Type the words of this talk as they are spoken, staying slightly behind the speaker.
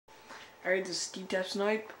Alright, this is Steve Tap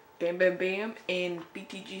Snipe, Bam Bam Bam, and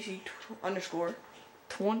BTGC _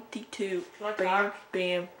 22. Bam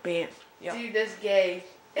Bam Bam. Yep. Dude, that's gay.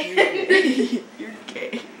 You're gay. You're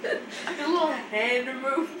gay. Your little hand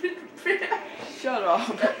movement. Shut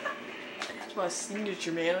up. That's my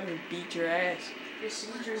signature, man. I'm gonna beat your ass. Your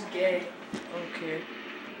signature's gay. I don't care.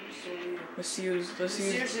 So weird. Let's see who's.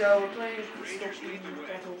 Seriously though, we're playing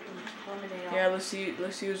battle. Yeah, let's see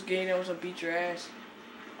who's gay now. I'll beat your ass.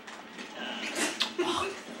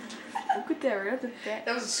 Look at that, right at the back.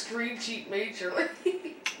 That was a screen cheat major.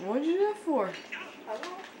 What'd you do that for? I don't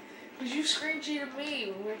know. Because you screen cheated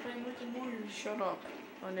me when we were playing with the Warriors. Shut up.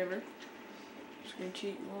 I never screen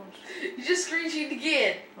cheat once. You just screen cheated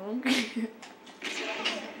again. I don't care.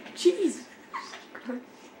 Jeez.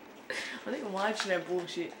 I think I'm watching that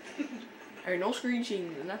bullshit. Alright, no screen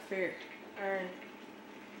cheating. It's not fair. Alright.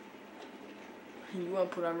 You want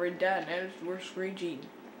to put on red dot, and that's worse screen cheating.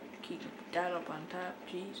 Keep that up on top.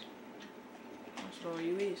 Jeez. That's all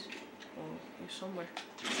you is. Well, you're somewhere.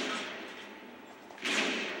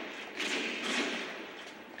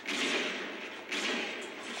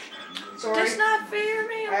 Sorry. That's not fair,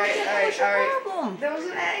 man. What's your problem? That was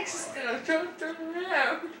an accident. I was trying to turn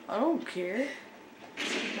around. I don't care.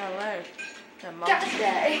 Not loud. That mouth. God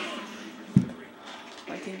dang.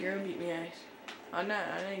 I think you're gonna beat me, ass. I'm not.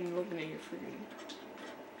 I ain't even looking at your freaking.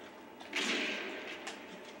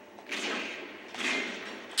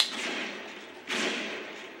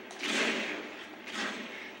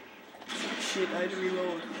 Shit, I had to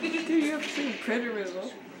reload. Dude, you have freaking predator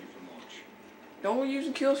though. Don't use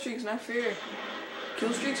the kill streaks, not fair.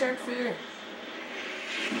 Kill streaks aren't fair.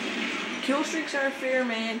 Kill streaks aren't fair,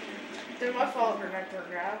 man. They're my fault for not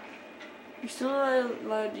turning around. You're still not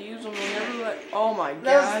allowed to use them whenever, oh my god.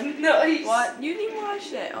 That was nice. What? You didn't watch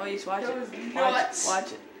that. Oh, yes, watch that it. Was nuts.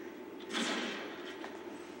 Watch it.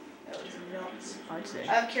 That was nuts. Watch it.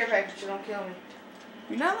 I have care package, so don't kill me.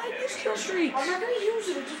 You're not allowed to use kill streaks. I'm not gonna use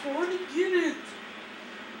it, I just want to get it.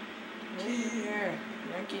 Here,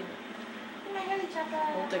 you're not getting it. I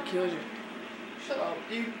hope that kills you. Shut up,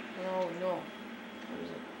 dude. No, no. What is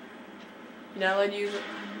it? You're not allowed to use it.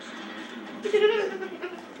 Dude,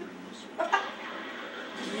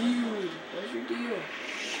 what's your deal?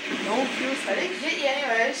 No kill streaks. I didn't get you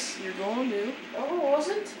anyways. You're going to. Oh, it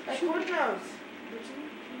wasn't? I couldn't have.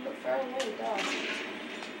 You look far away, dog.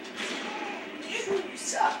 You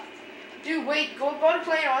suck. Dude, wait, go up on the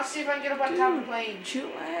plane. I want to see if I can get up on top of the plane.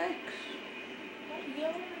 Chillax.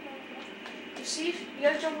 You see, if you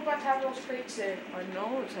gotta jump up on top of those crates there. I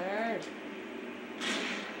know, it's hard.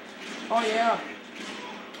 Oh, yeah.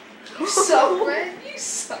 You suck, man. You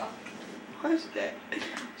suck. What's that?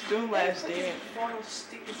 Still last stand. Final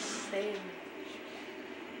stupid stand.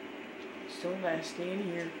 Still last stand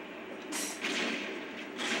here.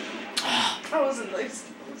 That was a nice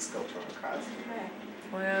scope from across the map.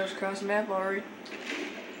 Oh yeah, it was across the map already.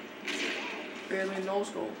 Barely no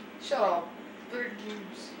scope. Shut up. Third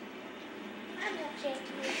use. I'm not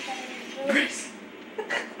checking this.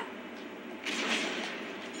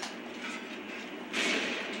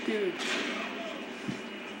 Dude.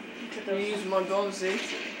 You use my gun, see?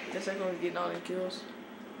 Guess I'm gonna get all the kills.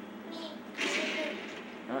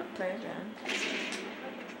 Not thanks, man.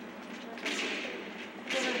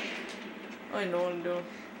 I know what I'm doing.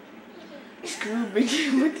 Screw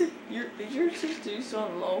Biggie. What the? Is your sister so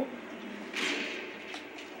low?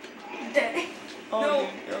 Dang. Oh, no.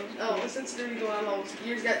 Dude, Oh, since they're going on low.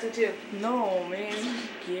 Yours got to too. No, man. This is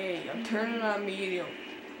gay. I'm turning on medium.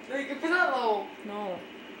 No, you can put that low. No.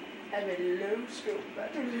 Have a low scope.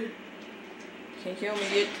 Can't kill me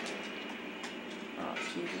yet. Oh,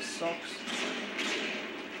 Jesus sucks.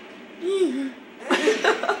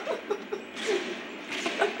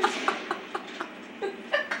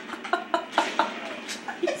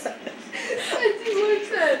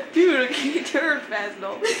 Dude, I can't turn fast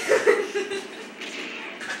enough.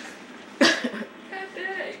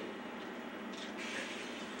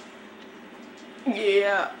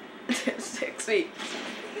 Yeah, that's sexy.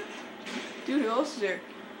 Dude, who else is there?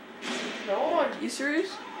 No one. You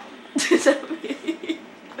serious? Does that mean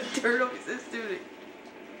a turtle is this dude?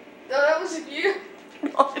 No, that wasn't you.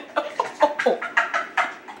 Oh, no.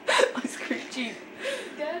 I screamed cheap.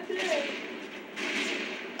 God damn.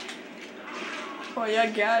 Oh yeah,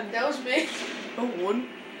 God. That was me. No, it wouldn't.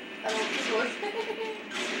 I don't think it was.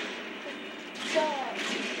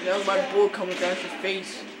 That was my bull coming across your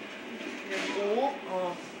face. Your bull?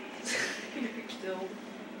 Oh. You're killed.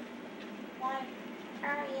 Why?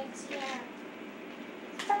 R-E-X-E-R.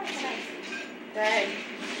 Dang.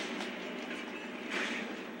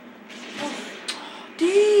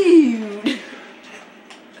 Dude!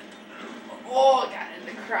 Oh, I got in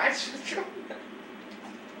the crotch.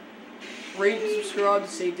 Rate and subscribe to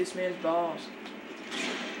save this man's balls.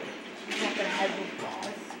 I'm not gonna have no balls.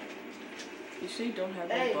 You say you don't have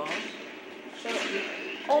Hey. any balls? Shut up, dude.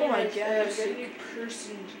 Oh my Anyways, god, a sick. new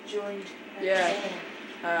person joined. Yeah.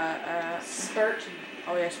 Spartan.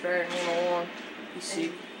 Oh yeah, Sparrow, hold on. He's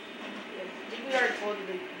sick. Yeah, I think we already told you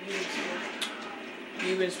that you were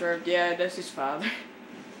You've been Sparrow. Yeah, that's his father.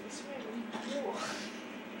 This man really cool.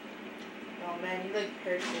 Oh man, he like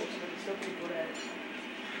paired goals, but he's still pretty good at it.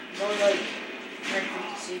 He's only like ranked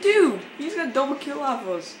 56. Dude, he's got double kill off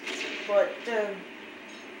us. But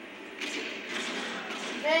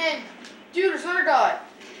man, dude, there's another guy.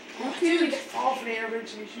 Who Dude, he cares? gets fall from the air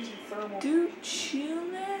eventually. He's using thermal. Dude,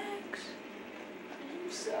 chillax.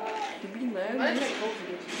 You suck. You're being loud. Imagine Dude, how cold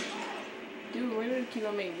it is. Dude, we're gonna keep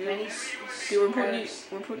on making Man, videos. he's Dude, so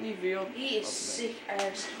we're putting these videos. He is sick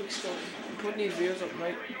ass quick scope. We're putting these videos up,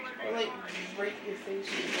 mate. Or like break your face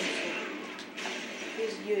with a pencil.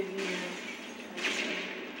 Here's UAV now.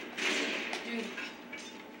 Dude.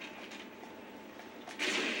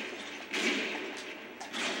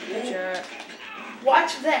 Good chat.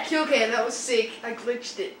 Watch that kill cam, that was sick. I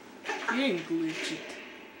glitched it. You didn't glitch it.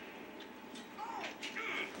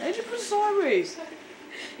 How'd you put it sideways?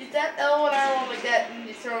 You tap L and R1 like that and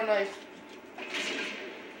you throw a knife.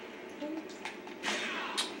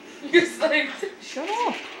 You're sniped. Shut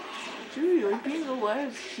up. Dude, you're being so loud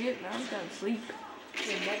as shit. Now I'm gonna sleep.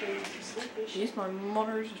 Your mother is asleep, is she? Yes, my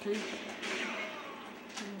mother's asleep.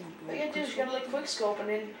 All you gotta do is you gotta like quick scope and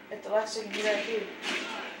then at the last second you gotta do.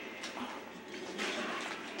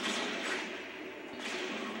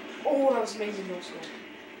 Oh, that was amazing no scope.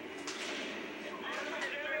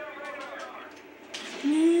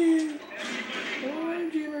 Yeah. Oh,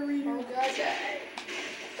 Jimmy Reader. Oh god,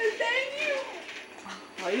 thank you.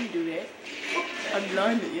 I didn't do that. I'm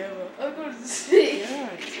blinded, yeah, but. I'm going to sleep. Yeah.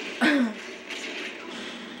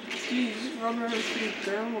 Dude, just run around with the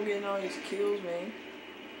thermal getting all these kills, man.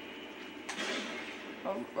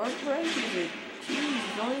 Our friend is it. Jeez,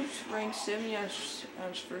 he's only ranked 70 on his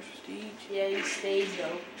first prestige. Yeah, he stayed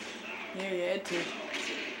though. Yeah, you had to.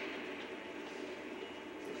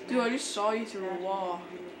 Dude, I just saw you through a wall.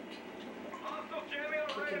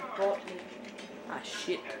 Kicking butt. Ah,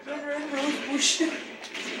 shit. Bush.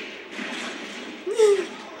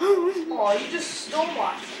 Oh, you just stole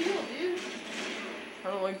my kill, dude. I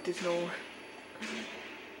don't like this no more.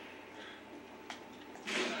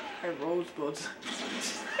 I have rosebuds.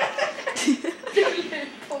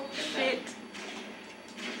 Shit.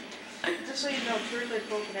 Just so you know, turrets like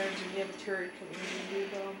poking arrows and you have a turret coming in your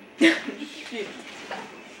bomb. Shit.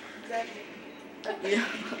 Exactly. Yeah.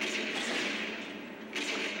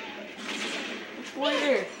 Boy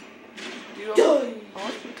there. Dude, I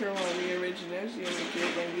want to turn on the original. See how many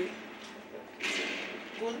kills I can get.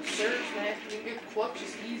 Wouldn't search, man. You can get clutch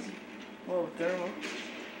is easy. Whoa, thermal.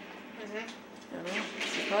 Mm-hmm. I don't know.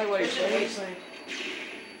 That's probably what he There's a said. wasteland.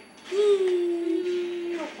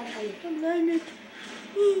 I'm blinded.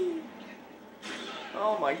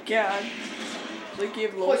 Oh my god. It's like you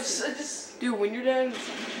have low. What, just Dude, when you're down.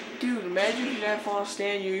 Dude, imagine if you're down falling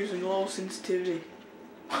stand, you're using low sensitivity.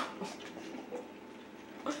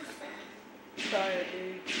 tired,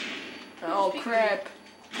 dude. Oh crap.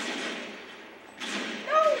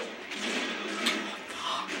 No!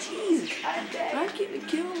 Jeez. I'm dead. I'm getting a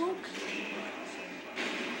kill, look.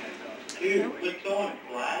 Dude, what's on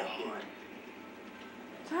flashing?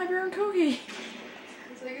 Tiger and Cookie.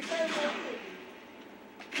 It's like a time bomb.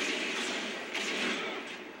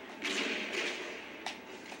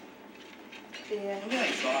 Yeah. Oh my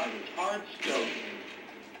god, it's hard scope.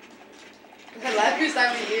 The last who's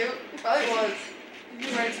time with you? It probably was. You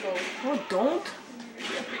red scope. Oh, don't.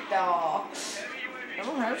 Aw. I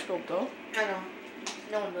don't have scope though. I know.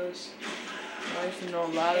 No one does. I used to know a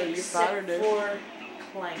lot of your father Except did. for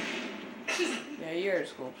Clank. Yeah, you had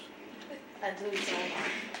scopes. Until he's all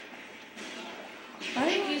I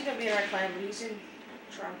think he's gonna be in our clan, but he's in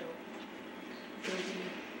Toronto. It's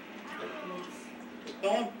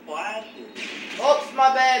on flashing. Oops, my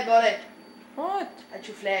bad, buddy. What? I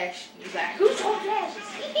threw flash. He's like, who's throwing flashes?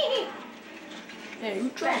 Hey, who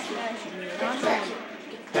tried flashing me? Get I'm back. not.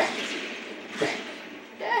 Get back. Get back.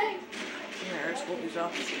 Dang. Yeah, our scope is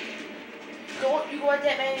off. Don't you go at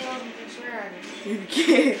that man, you can swear on you. You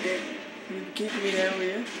can't. You keep me down with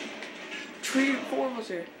you. 3 or 4 of us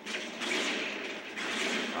here.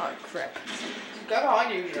 Oh crap. He's got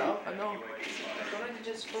on you, you know. I know. Don't need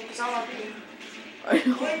to just focus on my team. I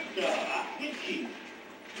know. What the? I hit you.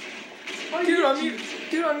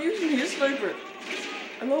 Dude, I'm using his sniper.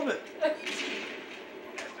 I love it.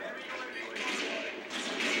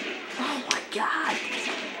 Oh my god!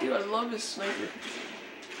 Dude, I love this sniper.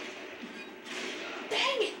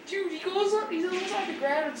 Dang it, dude, he goes up, he's on the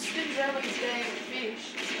ground and spins around like a dang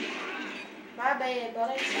fish. My bad,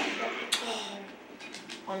 buddy.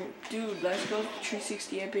 Dude, let's go to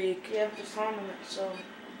 360 epic. You have the time on it, so.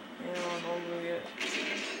 Yeah, I'll go get.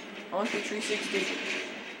 I want the 360.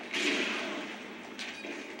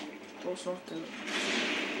 Close enough to.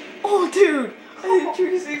 Oh, dude! I did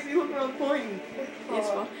 360. Look where I'm pointing. It's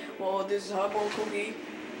fun. Well, this is Hot Bone Cookie.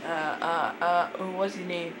 What's his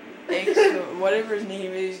name? X, whatever his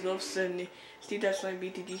name is, loves sending Steve That's my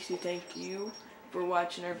BTDC. Thank you for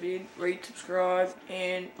watching our vid. Rate, subscribe,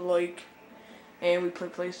 and like. And we play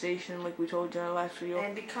PlayStation like we told you in our last video.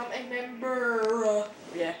 And become a member.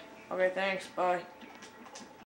 Yeah. Okay, thanks. Bye.